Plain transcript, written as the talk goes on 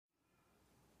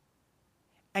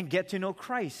and get to know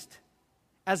Christ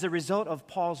as a result of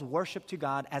Paul's worship to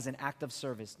God as an act of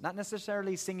service. Not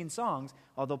necessarily singing songs,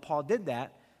 although Paul did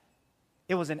that.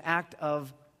 It was an act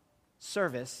of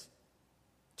service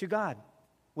to God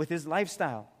with his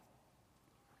lifestyle.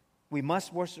 We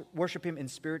must worship him in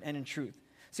spirit and in truth.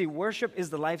 See, worship is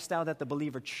the lifestyle that the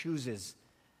believer chooses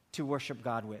to worship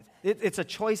God with. It's a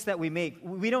choice that we make.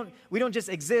 We don't just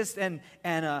exist and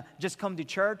just come to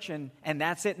church and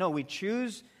that's it. No, we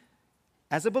choose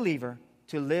as a believer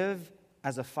to live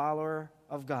as a follower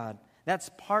of God. That's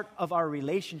part of our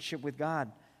relationship with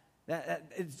God.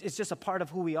 It's just a part of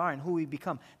who we are and who we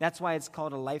become. That's why it's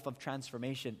called a life of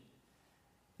transformation.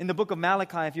 In the book of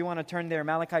Malachi, if you want to turn there,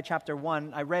 Malachi chapter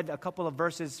 1, I read a couple of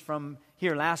verses from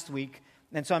here last week.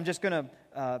 And so I'm just going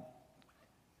to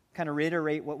kind of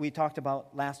reiterate what we talked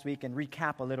about last week and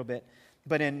recap a little bit.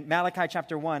 But in Malachi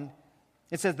chapter 1,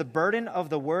 it says, the burden of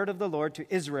the word of the Lord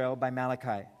to Israel by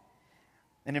Malachi.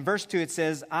 And in verse 2 it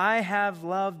says, I have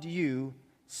loved you,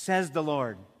 says the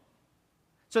Lord.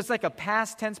 So it's like a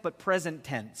past tense but present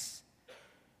tense.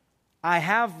 I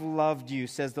have loved you,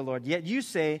 says the Lord. Yet you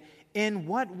say, in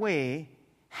what way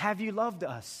have you loved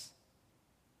us?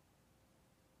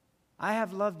 I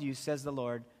have loved you, says the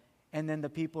Lord. And then the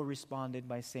people responded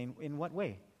by saying, in what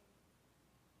way?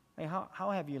 Like,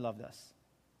 how have you loved us?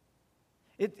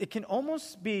 It can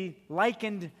almost be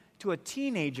likened to a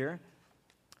teenager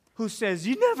who says,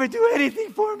 you never do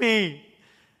anything for me.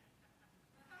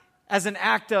 As an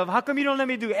act of, how come you don't let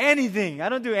me do anything? I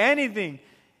don't do anything.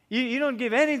 You don't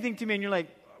give anything to me. And you're like,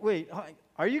 wait,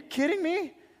 are you kidding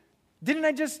me? Didn't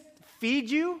I just feed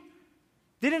you?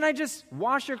 Didn't I just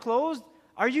wash your clothes?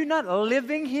 Are you not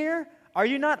living here? Are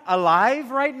you not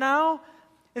alive right now?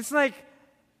 It's like,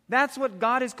 that's what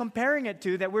God is comparing it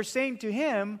to, that we're saying to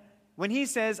him, when he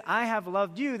says, I have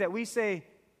loved you, that we say,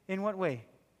 in what way?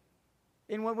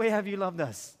 In what way have you loved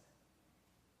us?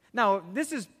 Now,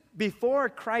 this is before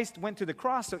Christ went to the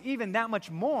cross, so even that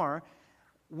much more,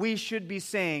 we should be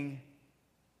saying,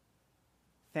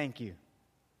 thank you.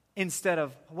 Instead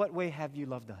of, what way have you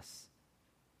loved us?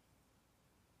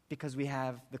 Because we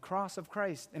have the cross of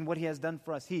Christ and what he has done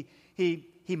for us. He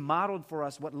modeled for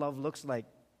us what love looks like.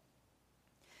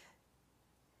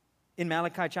 In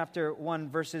Malachi chapter 1,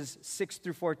 verses 6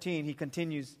 through 14, he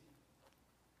continues.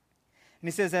 And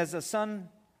he says, as a son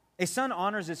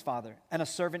honors his father, and a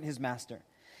servant his master.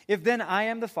 If then I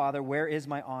am the father, where is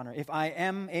my honor? If I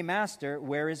am a master,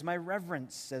 where is my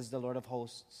reverence, says the Lord of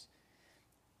hosts?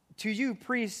 To you,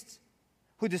 priests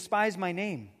who despise my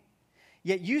name,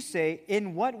 yet you say,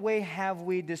 in what way have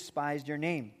we despised your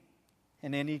name?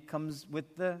 And then he comes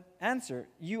with the answer.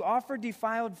 You offer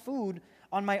defiled food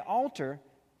on my altar,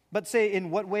 but say,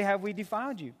 in what way have we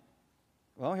defiled you?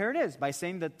 Well, here it is, by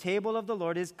saying the table of the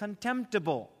Lord is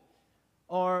contemptible,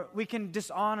 or we can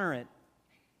dishonor it.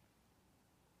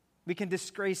 We can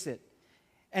disgrace it.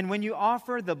 And when you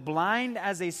offer the blind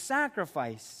as a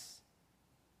sacrifice,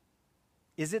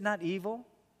 is it not evil?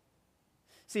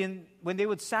 See, when they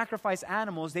would sacrifice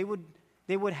animals, they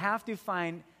would have to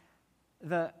find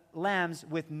the lambs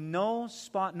with no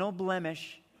spot, no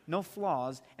blemish, no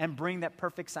flaws, and bring that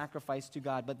perfect sacrifice to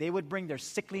God. But they would bring their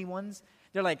sickly ones.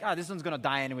 They're like, this one's going to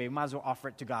die anyway. We might as well offer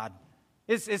it to God.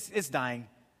 It's dying.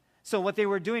 So what they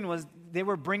were doing was they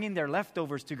were bringing their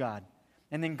leftovers to God.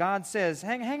 And then God says,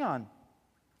 hang on.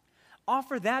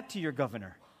 Offer that to your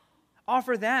governor.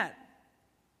 Offer that.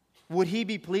 Would he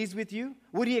be pleased with you?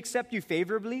 Would he accept you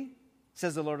favorably?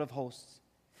 Says the Lord of hosts.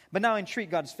 But now entreat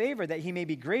God's favor that he may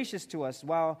be gracious to us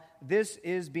while this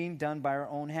is being done by our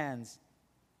own hands.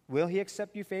 Will he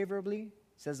accept you favorably?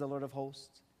 Says the Lord of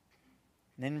hosts.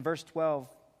 And then in verse 12,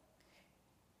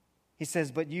 he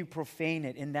says, but you profane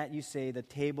it, in that you say, the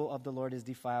table of the Lord is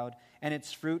defiled, and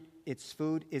its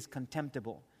food is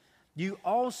contemptible. You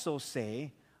also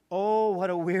say, oh, what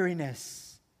a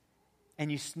weariness.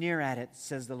 And you sneer at it,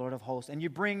 says the Lord of hosts. And you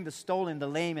bring the stolen, the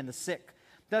lame, and the sick.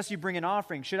 Thus you bring an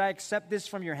offering. Should I accept this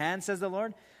from your hand, says the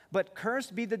Lord? But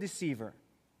cursed be the deceiver,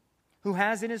 who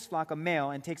has in his flock a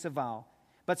male and takes a vow,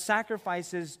 but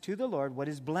sacrifices to the Lord what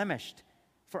is blemished.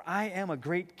 For I am a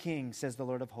great king, says the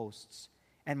Lord of hosts,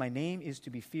 and my name is to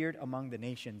be feared among the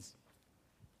nations.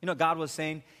 You know, God was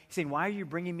saying, he's saying, why are you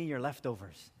bringing me your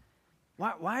leftovers?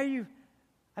 Why are you,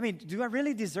 do I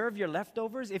really deserve your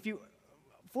leftovers? If you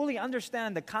fully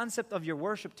understand the concept of your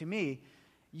worship to me,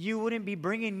 you wouldn't be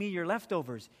bringing me your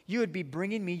leftovers. You would be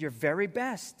bringing me your very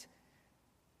best.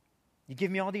 You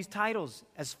give me all these titles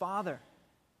as father,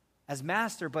 as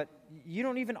master, but you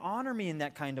don't even honor me in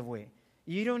that kind of way.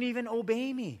 You don't even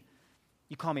obey me.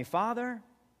 You call me father,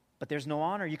 but there's no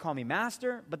honor. You call me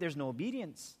master, but there's no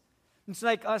obedience. It's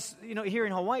like us, here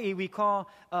in Hawaii, we call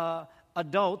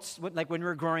adults, like when we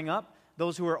were growing up,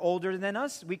 those who are older than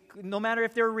us, no matter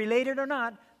if they're related or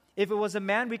not, if it was a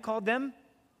man, we called them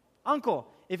uncle.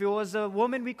 If it was a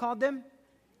woman, we called them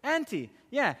auntie.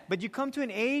 Yeah, but you come to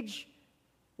an age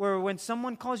where when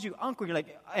someone calls you uncle, you're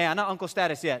like, hey, I'm not uncle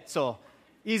status yet, so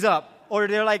ease up. Or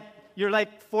you're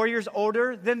like 4 years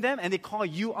older than them, and they call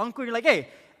you uncle. You're like, hey,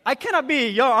 I cannot be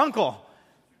your uncle.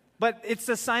 But it's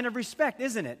a sign of respect,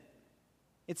 isn't it?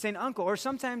 It's saying uncle. Or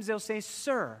sometimes they'll say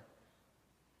sir.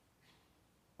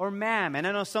 Or ma'am. And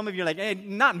I know some of you are like, hey,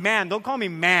 not ma'am, don't call me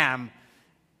ma'am.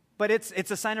 But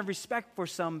it's a sign of respect for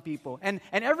some people. And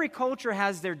every culture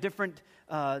has their different,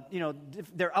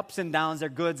 their ups and downs, their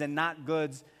goods and not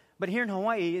goods. But here in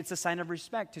Hawaii, it's a sign of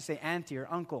respect to say auntie or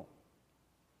uncle.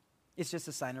 It's just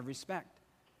a sign of respect.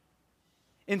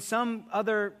 In some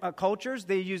other cultures,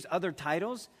 they use other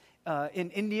titles. In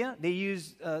India, they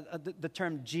use the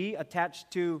term G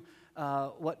attached to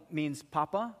what means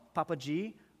Papa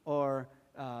G, or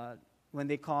when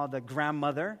they call the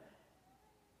grandmother,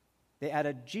 they add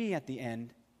a G at the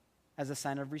end as a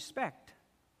sign of respect.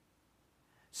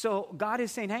 So God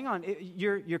is saying, hang on,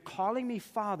 you're calling me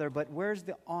Father, but where's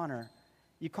the honor?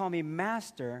 You call me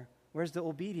Master, where's the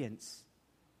obedience?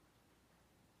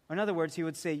 Or in other words, he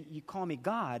would say, you call me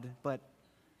God, but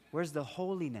where's the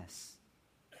holiness?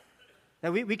 Now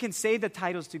we can say the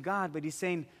titles to God, but he's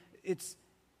saying it's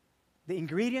the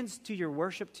ingredients to your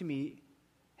worship to me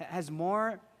has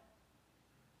more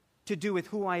to do with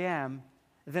who I am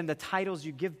than the titles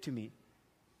you give to me.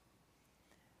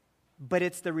 But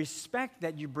it's the respect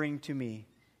that you bring to me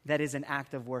that is an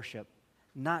act of worship,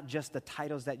 not just the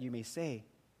titles that you may say.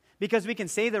 Because we can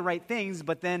say the right things,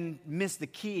 but then miss the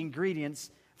key ingredients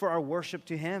for our worship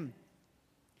to him.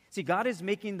 See, God is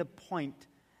making the point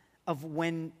of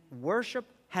when worship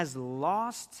has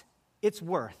lost its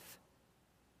worth,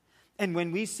 and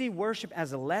when we see worship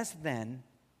as less than,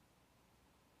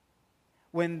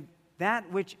 when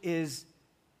that which is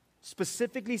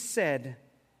specifically said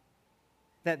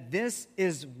that this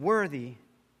is worthy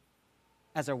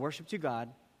as our worship to God,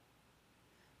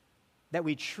 that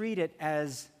we treat it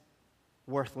as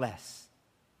worthless.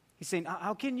 He's saying,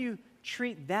 how can you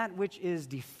treat that which is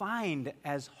defined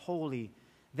as holy,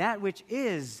 that which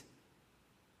is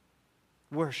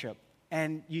worship,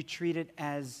 and you treat it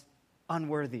as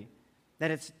unworthy,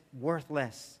 that it's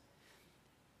worthless?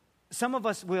 Some of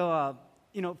us will,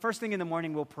 first thing in the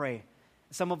morning we'll pray.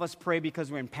 Some of us pray because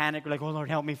we're in panic. We're like, oh, Lord,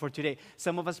 help me for today.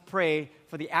 Some of us pray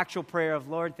for the actual prayer of,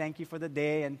 Lord, thank you for the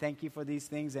day and thank you for these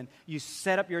things. And you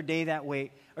set up your day that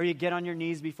way. Or you get on your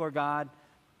knees before God.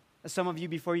 Some of you,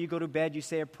 before you go to bed, you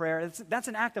say a prayer. That's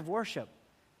an act of worship.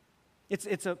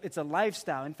 It's a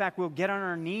lifestyle. In fact, we'll get on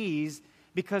our knees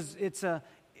because it's an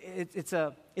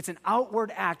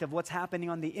outward act of what's happening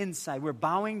on the inside. We're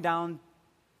bowing down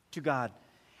to God.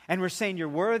 And we're saying, you're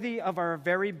worthy of our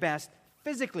very best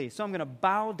physically. So I'm going to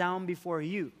bow down before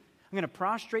you. I'm going to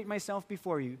prostrate myself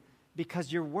before you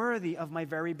because you're worthy of my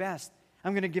very best.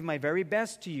 I'm going to give my very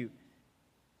best to you.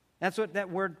 That's what that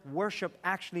word worship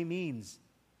actually means.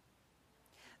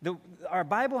 Our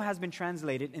Bible has been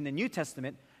translated in the New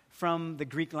Testament from the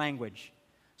Greek language.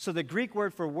 So the Greek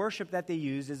word for worship that they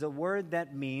use is a word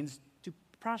that means to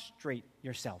prostrate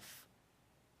yourself.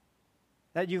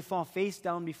 That you fall face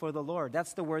down before the Lord.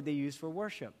 That's the word they use for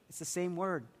worship. It's the same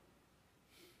word.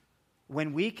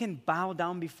 When we can bow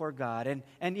down before God,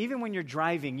 and even when you're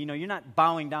driving, you're not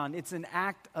bowing down. It's an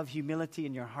act of humility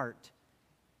in your heart.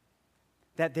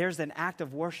 That there's an act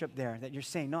of worship there, that you're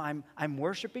saying, no, I'm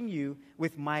worshiping you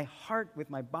with my heart, with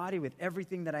my body, with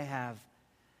everything that I have.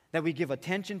 That we give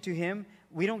attention to him.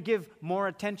 We don't give more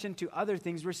attention to other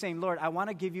things. We're saying, Lord, I want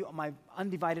to give you my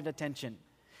undivided attention.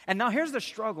 And now here's the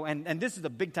struggle, and this is a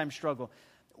big-time struggle.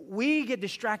 We get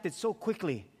distracted so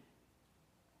quickly.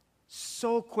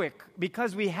 So quick,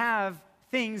 because we have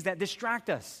things that distract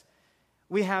us.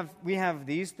 We have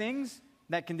these things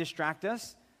that can distract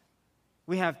us.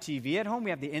 We have TV at home,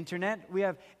 we have the internet, we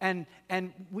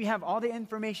have all the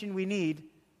information we need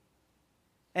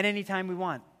at any time we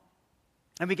want.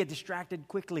 And we get distracted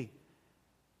quickly.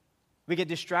 We get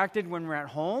distracted when we're at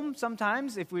home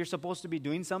sometimes. If we're supposed to be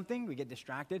doing something, we get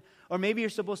distracted. Or maybe you're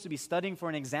supposed to be studying for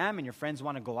an exam and your friends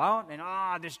want to go out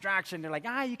and distraction. They're like,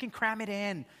 you can cram it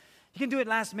in. You can do it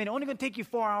last minute. Only going to take you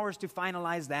 4 hours to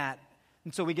finalize that.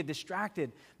 And so we get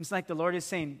distracted. It's like the Lord is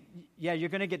saying, yeah, you're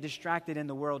going to get distracted in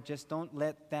the world. Just don't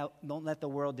let the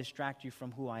world distract you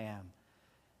from who I am.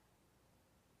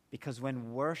 Because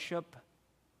when worship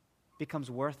becomes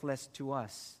worthless to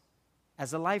us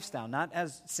as a lifestyle, not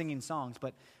as singing songs,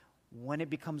 but when it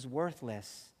becomes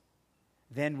worthless,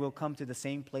 then we'll come to the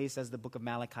same place as the book of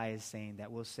Malachi is saying,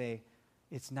 that we'll say,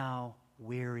 it's now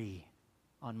weary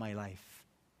on my life.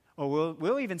 Or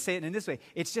we'll even say it in this way,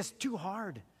 it's just too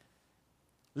hard.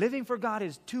 Living for God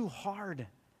is too hard.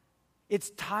 It's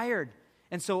tired.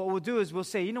 And so what we'll do is we'll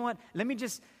say, you know what,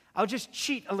 I'll just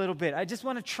cheat a little bit. I just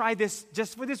want to try this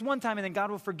just for this one time, and then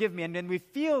God will forgive me. And then we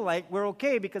feel like we're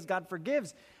okay because God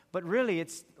forgives. But really,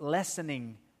 it's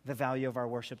lessening the value of our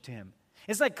worship to Him.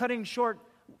 It's like cutting short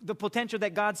the potential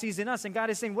that God sees in us. And God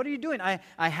is saying, what are you doing? I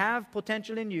have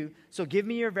potential in you, so give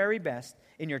me your very best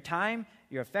in your time,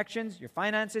 your affections, your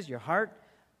finances, your heart,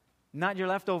 not your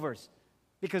leftovers.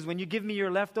 Because when you give me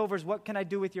your leftovers, what can I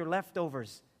do with your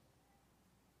leftovers?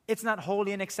 It's not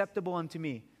holy and acceptable unto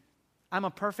me. I'm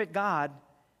a perfect God.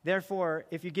 Therefore,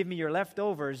 if you give me your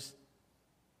leftovers,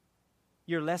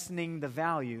 you're lessening the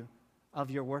value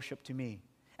of your worship to me.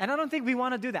 And I don't think we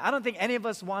want to do that. I don't think any of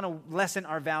us want to lessen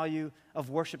our value of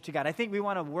worship to God. I think we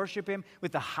want to worship Him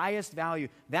with the highest value.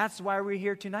 That's why we're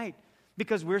here tonight.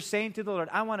 Because we're saying to the Lord,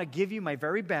 I want to give you my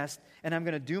very best, and I'm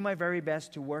going to do my very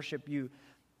best to worship you.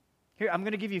 Here, I'm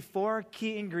going to give you 4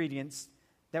 key ingredients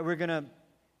that we're going to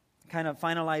kind of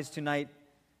finalize tonight.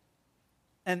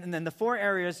 And then the 4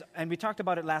 areas, and we talked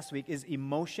about it last week, is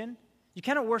emotion. You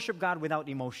cannot worship God without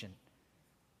emotion.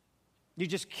 You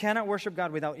just cannot worship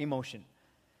God without emotion.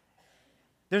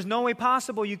 There's no way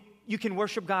possible you can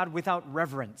worship God without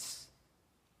reverence,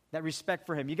 that respect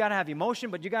for Him. You got to have emotion,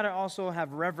 but you got to also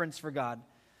have reverence for God.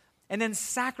 And then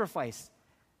sacrifice.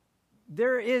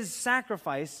 There is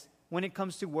sacrifice when it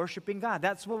comes to worshiping God.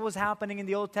 That's what was happening in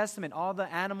the Old Testament. All the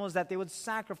animals that they would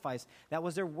sacrifice, that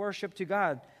was their worship to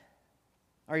God.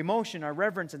 Our emotion, our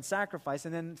reverence and sacrifice.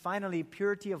 And then finally,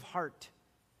 purity of heart.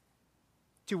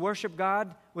 To worship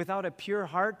God without a pure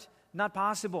heart, not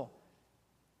possible.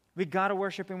 We got to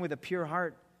worship Him with a pure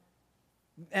heart.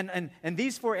 And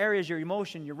these 4 areas, your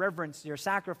emotion, your reverence, your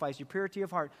sacrifice, your purity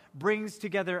of heart, brings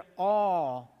together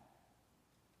all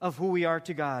of who we are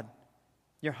to God.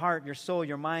 Your heart, your soul,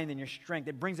 your mind, and your strength.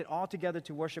 It brings it all together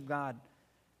to worship God.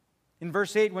 In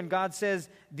verse 8, when God says,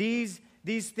 these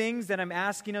things that I'm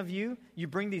asking of you, you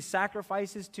bring these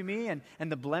sacrifices to me, and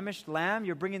the blemished lamb,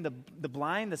 you're bringing the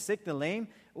blind, the sick, the lame.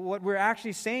 What we're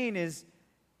actually saying is,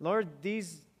 Lord,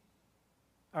 these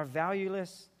are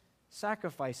valueless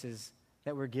sacrifices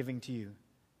that we're giving to you.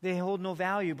 They hold no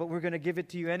value, but we're going to give it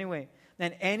to you anyway.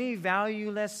 And any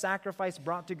valueless sacrifice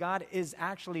brought to God is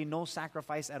actually no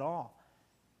sacrifice at all,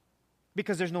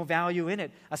 because there's no value in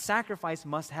it. A sacrifice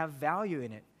must have value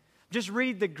in it. Just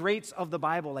read the greats of the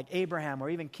Bible, like Abraham or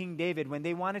even King David, when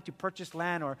they wanted to purchase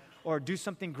land or do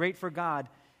something great for God,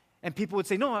 and people would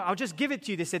say, no, I'll just give it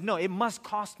to you. They said, no, it must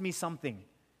cost me something,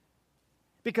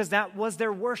 because that was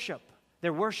their worship.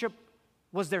 Their worship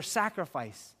was their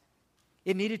sacrifice.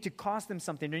 It needed to cost them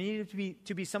something. There needed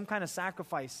to be some kind of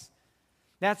sacrifice.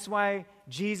 That's why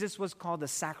Jesus was called the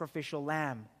sacrificial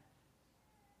lamb.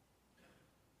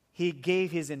 He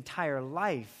gave His entire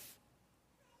life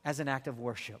as an act of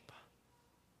worship.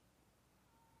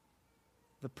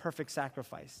 The perfect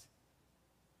sacrifice.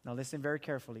 Now listen very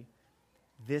carefully.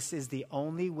 This is the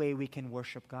only way we can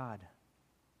worship God,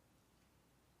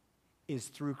 is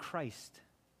through Christ,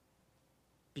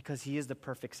 because He is the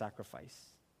perfect sacrifice.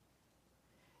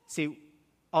 See,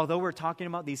 although we're talking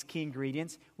about these key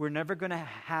ingredients, we're never going to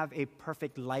have a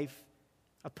perfect life,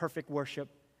 a perfect worship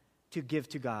to give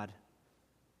to God.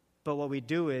 But what we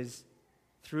do is,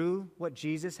 through what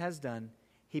Jesus has done,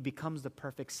 He becomes the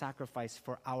perfect sacrifice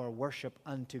for our worship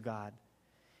unto God.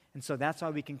 And so that's why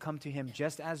we can come to Him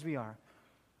just as we are.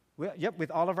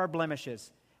 With all of our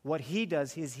blemishes. What He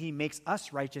does is He makes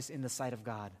us righteous in the sight of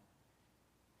God.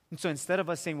 And so instead of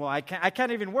us saying, well, I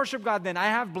can't even worship God then. I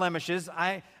have blemishes.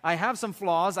 I have some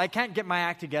flaws. I can't get my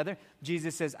act together.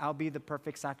 Jesus says, I'll be the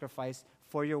perfect sacrifice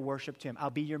for your worship to Him. I'll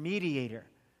be your mediator.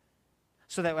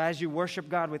 So that as you worship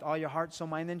God with all your heart, soul,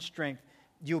 mind, and strength,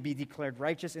 you'll be declared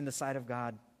righteous in the sight of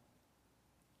God.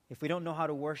 If we don't know how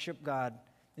to worship God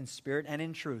in spirit and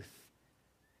in truth,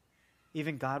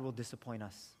 even God will disappoint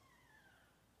us.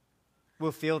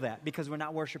 We'll feel that because we're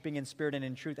not worshiping in spirit and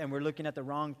in truth, and we're looking at the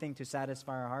wrong thing to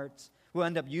satisfy our hearts. We'll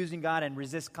end up using God and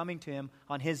resist coming to Him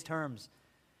on His terms.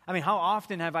 I mean, how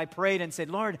often have I prayed and said,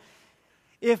 Lord,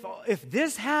 if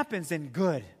this happens, then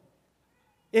good.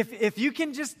 If you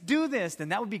can just do this, then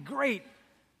that would be great.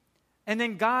 And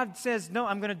then God says, no,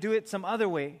 I'm going to do it some other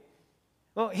way.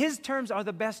 Well, His terms are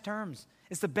the best terms.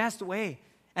 It's the best way.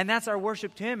 And that's our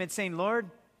worship to Him. It's saying, Lord,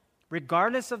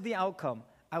 regardless of the outcome,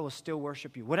 I will still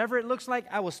worship you. Whatever it looks like,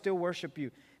 I will still worship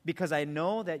you, because I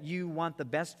know that you want the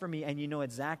best for me and you know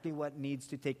exactly what needs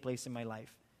to take place in my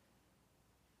life.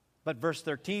 But verse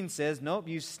 13 says, nope,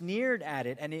 you sneered at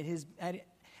it, and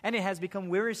it has become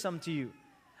wearisome to you.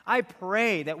 I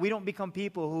pray that we don't become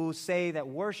people who say that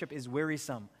worship is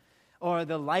wearisome, or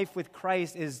the life with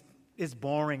Christ is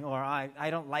boring, or I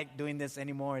don't like doing this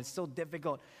anymore. It's so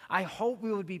difficult. I hope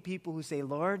we would be people who say,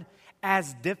 Lord,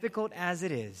 as difficult as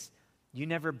it is, you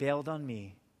never bailed on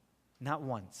me, not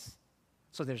once.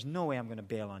 So there's no way I'm going to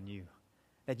bail on you.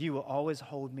 That you will always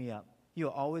hold me up. You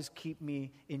will always keep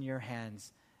me in your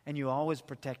hands. And you always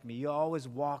protect me. You always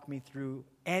walk me through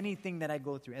anything that I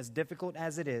go through, as difficult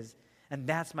as it is. And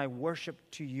that's my worship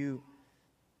to you.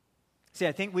 See,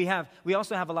 I think we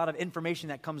also have a lot of information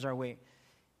that comes our way.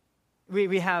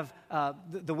 We have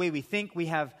the way we think. We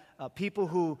have people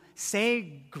who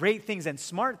say great things and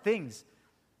smart things.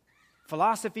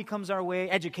 Philosophy comes our way.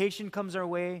 Education comes our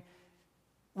way.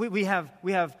 We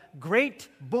have great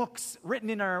books written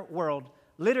in our world,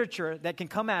 literature that can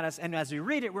come at us, and as we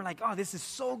read it, we're like, oh, this is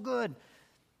so good.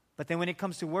 But then when it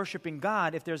comes to worshiping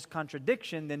God, if there's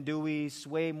contradiction, then do we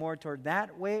sway more toward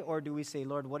that way, or do we say,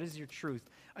 Lord, what is your truth?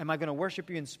 Am I going to worship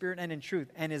you in spirit and in truth?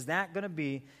 And is that going to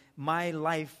be my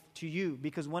life to you?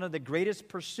 Because one of the greatest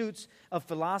pursuits of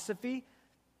philosophy,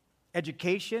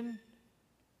 education,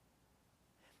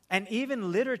 and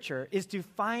even literature is to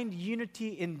find unity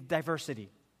in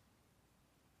diversity.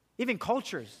 Even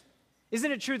cultures.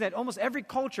 Isn't it true that almost every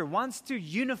culture wants to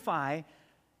unify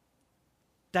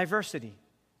diversity?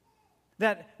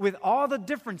 That with all the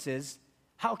differences,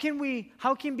 how can we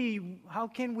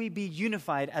be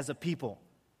unified as a people?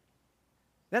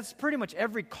 That's pretty much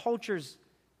every culture's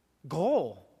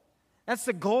goal. That's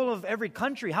the goal of every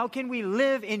country. How can we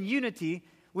live in unity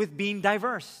with being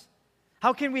diverse?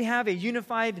 How can we have a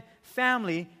unified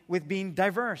family with being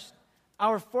diverse?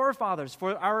 Our forefathers,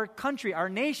 for our country, our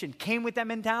nation, came with that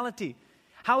mentality.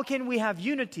 How can we have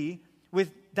unity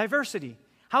with diversity?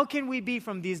 How can we be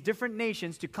from these different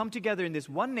nations to come together in this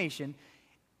one nation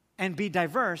and be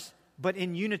diverse, but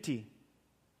in unity?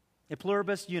 E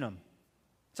pluribus unum.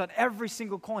 It's on every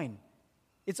single coin.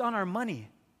 It's on our money.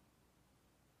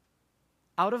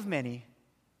 Out of many,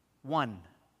 one.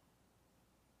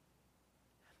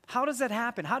 How does that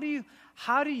happen? How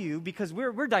do you, because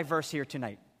we're diverse here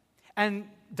tonight. And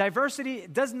diversity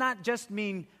does not just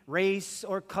mean race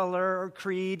or color or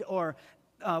creed or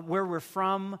where we're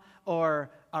from or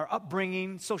our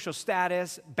upbringing, social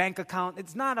status, bank account.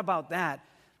 It's not about that.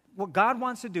 What God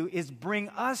wants to do is bring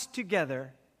us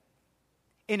together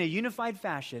in a unified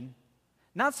fashion,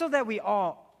 not so that we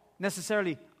all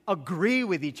necessarily agree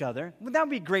with each other. That would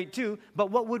be great too,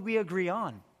 but what would we agree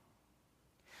on?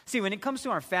 See, when it comes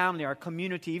to our family, our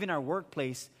community, even our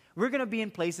workplace, we're going to be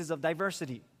in places of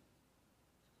diversity.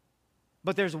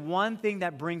 But there's one thing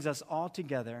that brings us all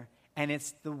together, and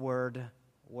it's the word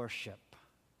worship.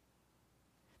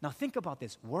 Now think about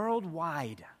this.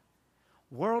 Worldwide,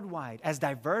 as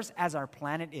diverse as our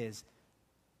planet is,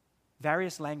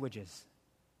 various languages.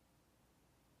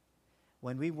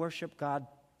 When we worship God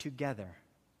together,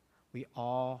 we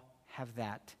all have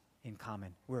that in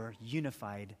common. We're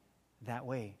unified that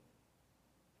way.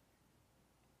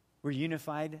 We're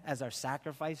unified as our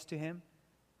sacrifice to Him.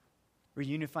 We're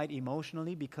unified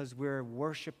emotionally because we're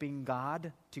worshiping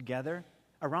God together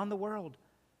around the world.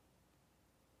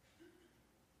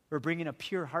 We're bringing a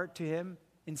pure heart to Him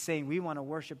in saying we want to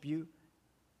worship You,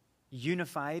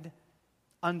 unified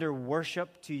under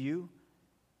worship to You.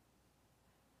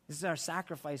 This is our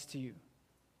sacrifice to You.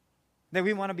 That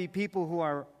we want to be people who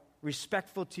are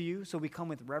respectful to You, so we come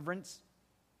with reverence.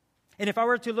 And if I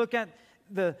were to look at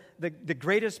the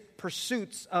greatest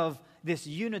pursuits of this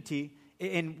unity,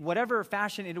 in whatever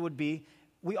fashion it would be,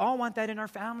 we all want that in our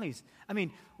families. I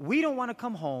mean, we don't want to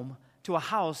come home to a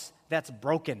house that's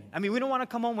broken. I mean, we don't want to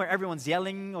come home where everyone's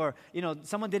yelling or,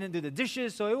 someone didn't do the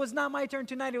dishes, so it was not my turn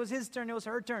tonight, it was his turn, it was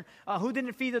her turn. Who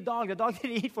didn't feed the dog? The dog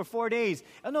didn't eat for 4 days.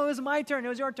 Oh, no, it was my turn, it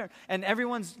was your turn. And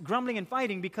everyone's grumbling and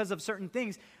fighting because of certain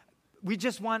things. We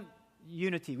just want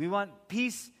unity. We want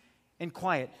peace and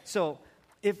quiet. So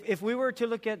if we were to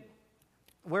look at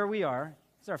where we are,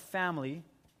 it's our family.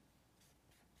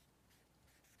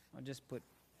 I'll just put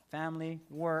family,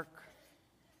 work.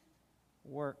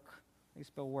 How do you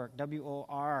spell work?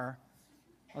 W-O-R.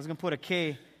 I was going to put a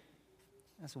K.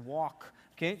 That's walk.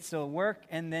 Okay, so work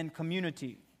and then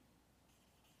community.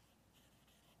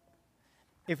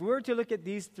 If we were to look at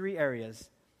these three areas,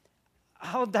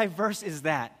 how diverse is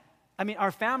that? I mean,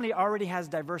 our family already has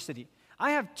diversity.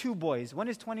 I have two boys. One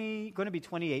is going to be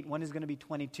 28. One is going to be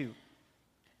 22.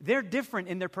 They're different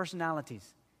in their personalities.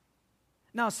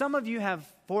 Now, some of you have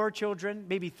 4 children,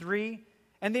 maybe 3,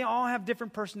 and they all have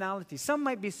different personalities. Some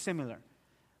might be similar,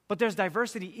 but there's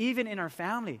diversity even in our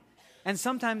family. And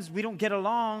sometimes we don't get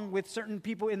along with certain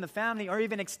people in the family or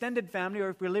even extended family, or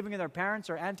if we're living with our parents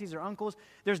or aunties or uncles,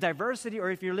 there's diversity. Or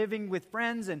if you're living with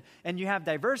friends and you have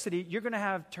diversity, you're going to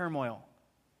have turmoil.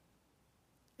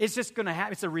 It's just going to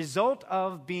happen. It's a result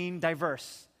of being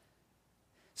diverse.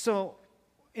 So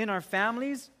in our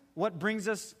families, what brings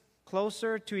us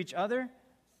closer to each other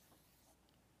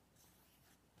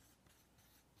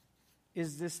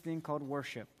is this thing called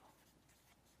worship.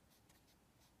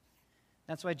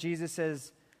 That's why Jesus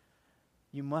says,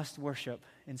 you must worship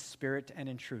in spirit and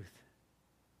in truth.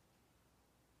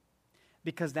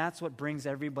 Because that's what brings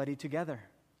everybody together.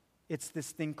 It's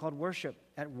this thing called worship.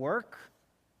 At work,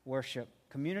 worship.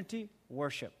 Community,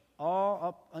 worship. All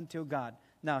up until God.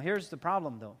 Now, here's the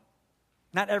problem, though.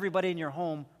 Not everybody in your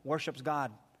home worships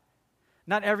God.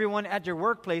 Not everyone at your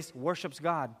workplace worships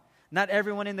God. Not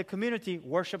everyone in the community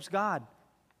worships God.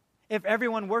 If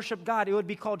everyone worshiped God, it would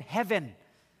be called heaven.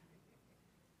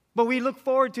 But we look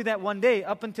forward to that one day.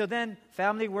 Up until then,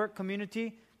 family, work,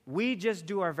 community, we just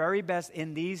do our very best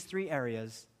in these three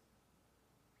areas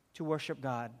to worship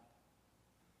God.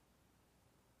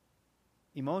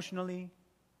 Emotionally,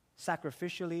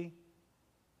 sacrificially,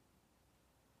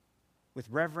 with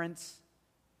reverence.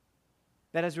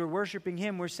 That as we're worshiping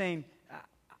Him, we're saying,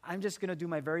 I'm just going to do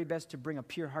my very best to bring a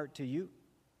pure heart to you,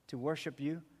 to worship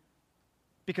you,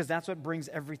 because that's what brings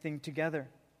everything together.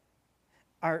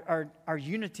 Our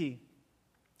unity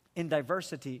in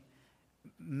diversity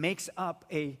makes up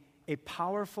a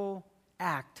powerful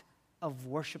act of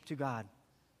worship to God,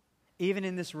 even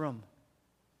in this room.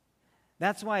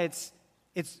 That's why it's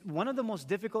one of the most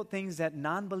difficult things that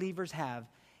non-believers have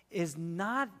is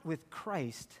not with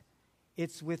Christ,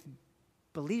 it's with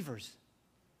believers.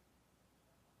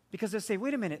 Because they'll say,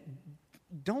 wait a minute,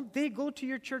 don't they go to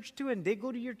your church too? And they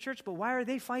go to your church, but why are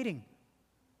they fighting?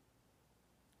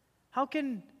 How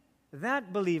can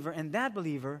that believer and that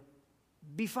believer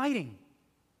be fighting?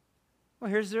 Well,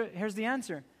 here's the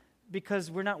answer. Because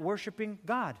we're not worshiping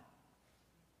God.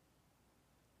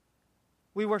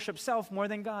 We worship self more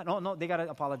than God. Oh, no, they got to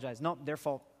apologize. No, their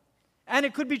fault. And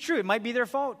it could be true. It might be their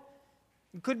fault.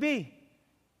 It could be.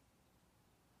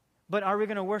 But are we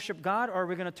going to worship God, or are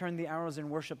we going to turn the arrows and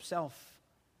worship self?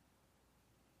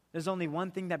 There's only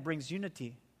one thing that brings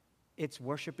unity. It's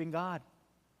worshiping God.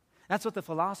 That's what the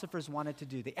philosophers wanted to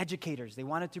do. The educators, they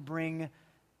wanted to bring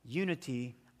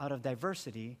unity out of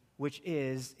diversity, which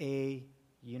is a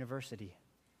university.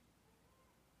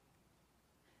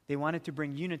 They wanted to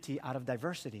bring unity out of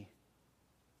diversity.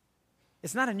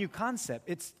 It's not a new concept.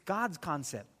 It's God's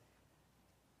concept.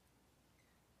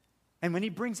 And when He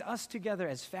brings us together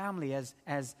as family, as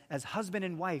husband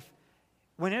and wife,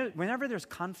 whenever there's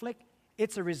conflict,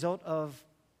 it's a result of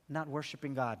not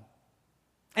worshiping God.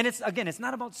 And it's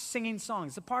not about singing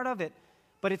songs. It's a part of it,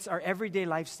 but it's our everyday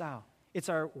lifestyle. It's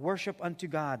our worship unto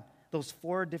God, those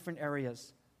 4 different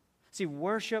areas. See,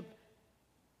 worship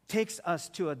takes us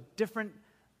to a different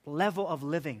level of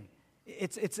living.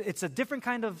 It's a different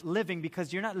kind of living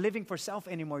because you're not living for self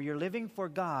anymore. You're living for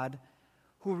God,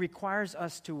 who requires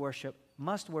us to worship,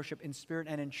 must worship in spirit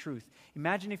and in truth.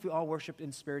 Imagine if we all worshiped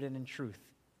in spirit and in truth.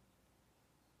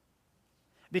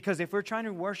 Because if we're trying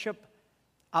to worship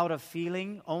out of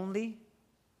feeling only,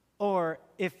 or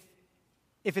if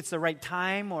it's the right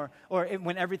time, or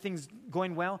when everything's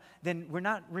going well, then we're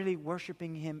not really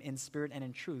worshiping Him in spirit and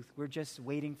in truth. We're just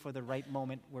waiting for the right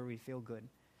moment where we feel good.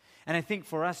 And I think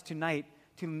for us tonight,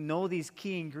 to know these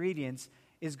key ingredients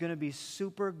is going to be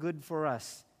super good for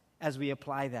us as we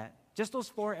apply that. Just those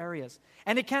 4 areas.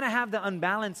 And it kind of have the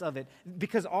unbalance of it,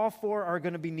 because all 4 are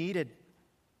going to be needed.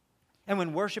 And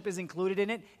when worship is included in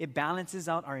it, it balances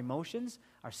out our emotions,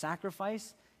 our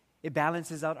sacrifice. It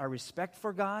balances out our respect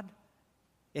for God.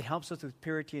 It helps us with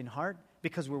purity in heart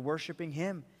because we're worshiping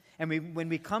Him. And when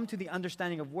we come to the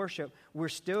understanding of worship, we're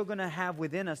still going to have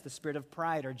within us the spirit of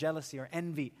pride or jealousy or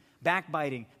envy,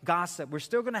 backbiting, gossip. We're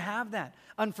still going to have that.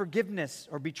 Unforgiveness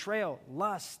or betrayal,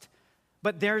 lust.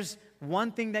 But there's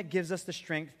one thing that gives us the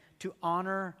strength to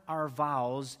honor our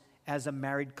vows as a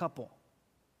married couple.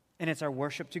 And it's our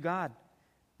worship to God.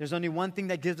 There's only one thing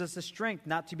that gives us the strength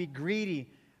not to be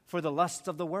greedy for the lusts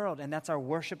of the world, and that's our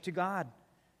worship to God.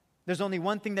 There's only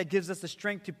one thing that gives us the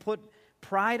strength to put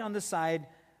pride on the side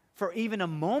for even a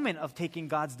moment of taking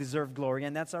God's deserved glory,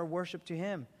 and that's our worship to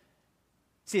Him.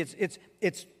 See,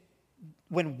 it's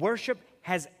when worship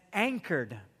has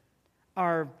anchored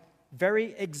our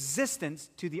very existence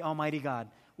to the Almighty God.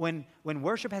 When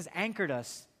worship has anchored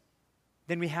us,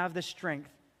 then we have the strength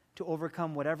to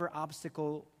overcome whatever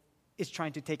obstacle is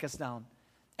trying to take us down.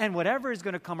 And whatever is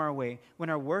going to come our way, when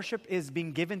our worship is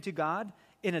being given to God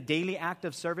in a daily act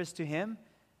of service to Him,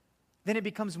 then it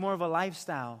becomes more of a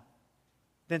lifestyle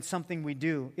than something we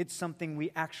do. It's something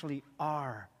we actually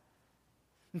are.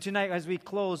 And tonight, as we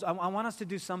close, I want us to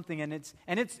do something, and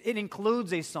it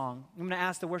includes a song. I'm going to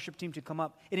ask the worship team to come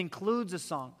up. It includes a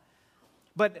song.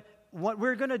 But what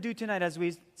we're going to do tonight as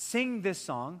we sing this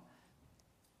song,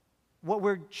 what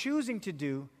we're choosing to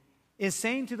do is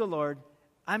saying to the Lord,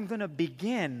 I'm going to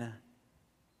begin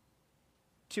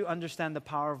to understand the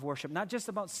power of worship. Not just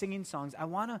about singing songs. I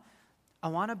want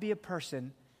to be a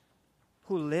person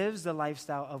who lives the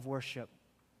lifestyle of worship.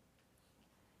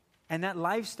 And that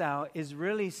lifestyle is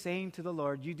really saying to the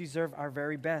Lord, you deserve our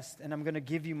very best, and I'm going to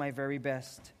give you my very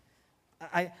best.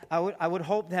 I would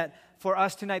hope that for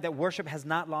us tonight that worship has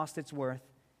not lost its worth,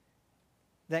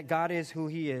 that God is who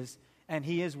He is, and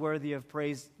He is worthy of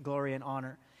praise, glory, and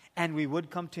honor. And we would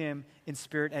come to Him in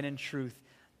spirit and in truth,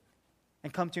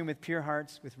 and come to Him with pure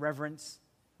hearts, with reverence,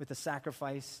 with a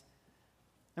sacrifice.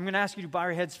 I'm going to ask you to bow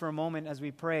your heads for a moment as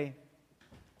we pray.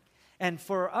 And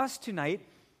for us tonight,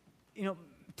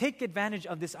 take advantage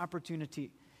of this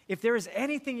opportunity. If there is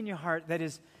anything in your heart that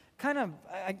is kind of,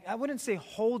 I wouldn't say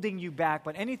holding you back,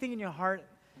 but anything in your heart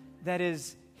that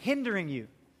is hindering you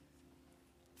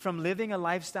from living a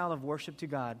lifestyle of worship to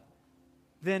God,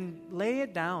 then lay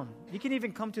it down. You can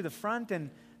even come to the front and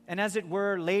as it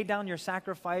were, lay down your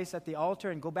sacrifice at the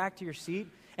altar and go back to your seat.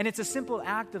 And it's a simple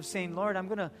act of saying, Lord, I'm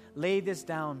going to lay this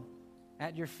down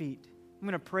at your feet. I'm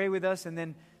going to pray with us, and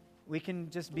then we can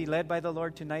just be led by the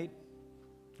Lord tonight.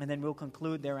 And then we'll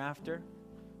conclude thereafter.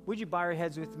 Would you bow your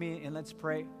heads with me and let's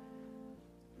pray?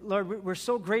 Lord, we're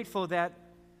so grateful that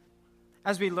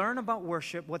as we learn about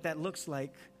worship, what that looks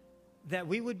like, that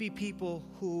we would be people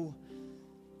who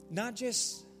not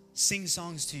just sing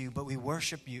songs to you, but we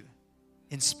worship you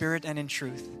in spirit and in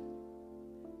truth.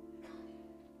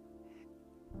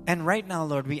 And right now,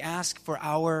 Lord, we ask for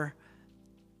our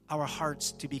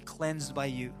hearts to be cleansed by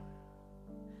you,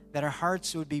 that our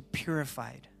hearts would be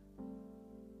purified,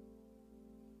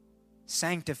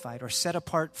 sanctified, or set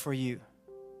apart for you,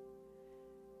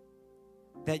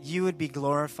 that you would be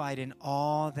glorified in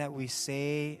all that we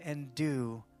say and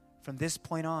do from this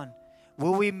point on.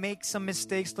 Will we make some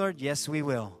mistakes, Lord? Yes, we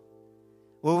will.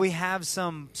 Will we have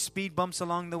some speed bumps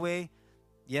along the way?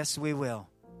 Yes, we will.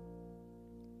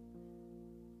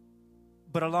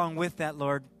 But along with that,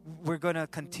 Lord, we're going to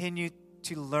continue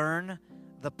to learn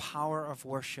the power of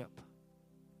worship.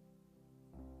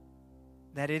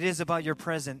 That it is about your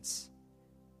presence.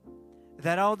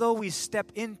 That although we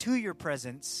step into your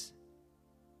presence,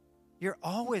 you're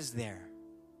always there.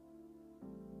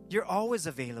 You're always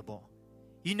available.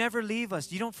 You never leave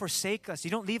us. You don't forsake us.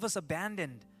 You don't leave us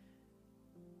abandoned.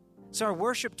 So our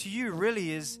worship to you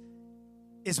really is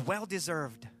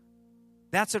well-deserved.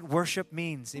 That's what worship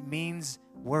means. It means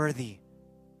worthy.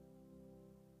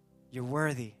 You're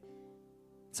worthy.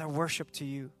 It's our worship to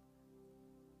you.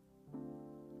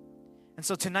 And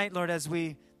so tonight, Lord, as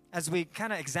we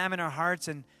kind of examine our hearts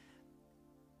and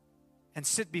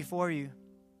sit before you,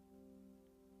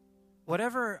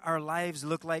 whatever our lives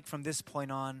look like from this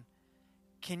point on,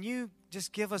 can you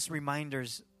just give us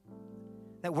reminders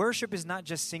that worship is not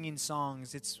just singing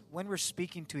songs. It's when we're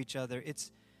speaking to each other.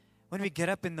 It's when we get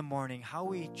up in the morning, how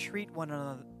we treat one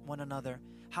another,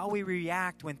 how we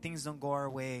react when things don't go our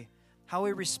way, how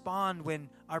we respond when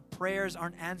our prayers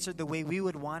aren't answered the way we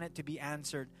would want it to be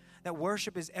answered. That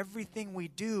worship is everything we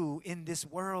do in this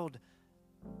world.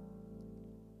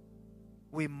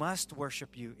 We must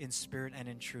worship you in spirit and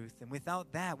in truth. And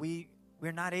without that, we're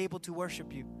not able to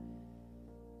worship you.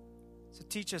 So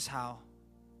teach us how.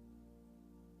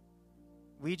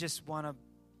 We just want to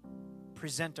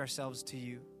present ourselves to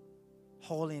you,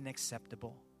 holy and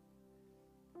acceptable.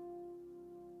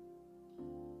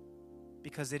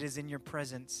 Because it is in your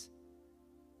presence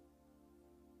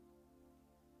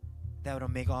that will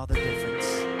make all the difference.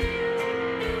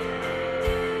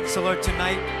 So Lord,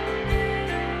 tonight,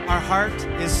 our heart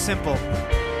is simple.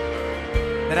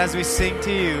 That as we sing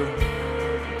to you,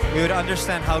 we would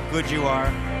understand how good you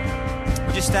are.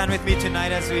 Would you stand with me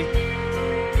tonight as we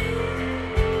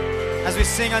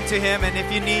sing unto Him? And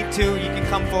if you need to, you can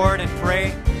come forward and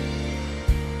pray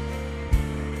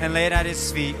and lay it at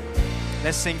His feet.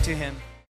 Let's sing to Him.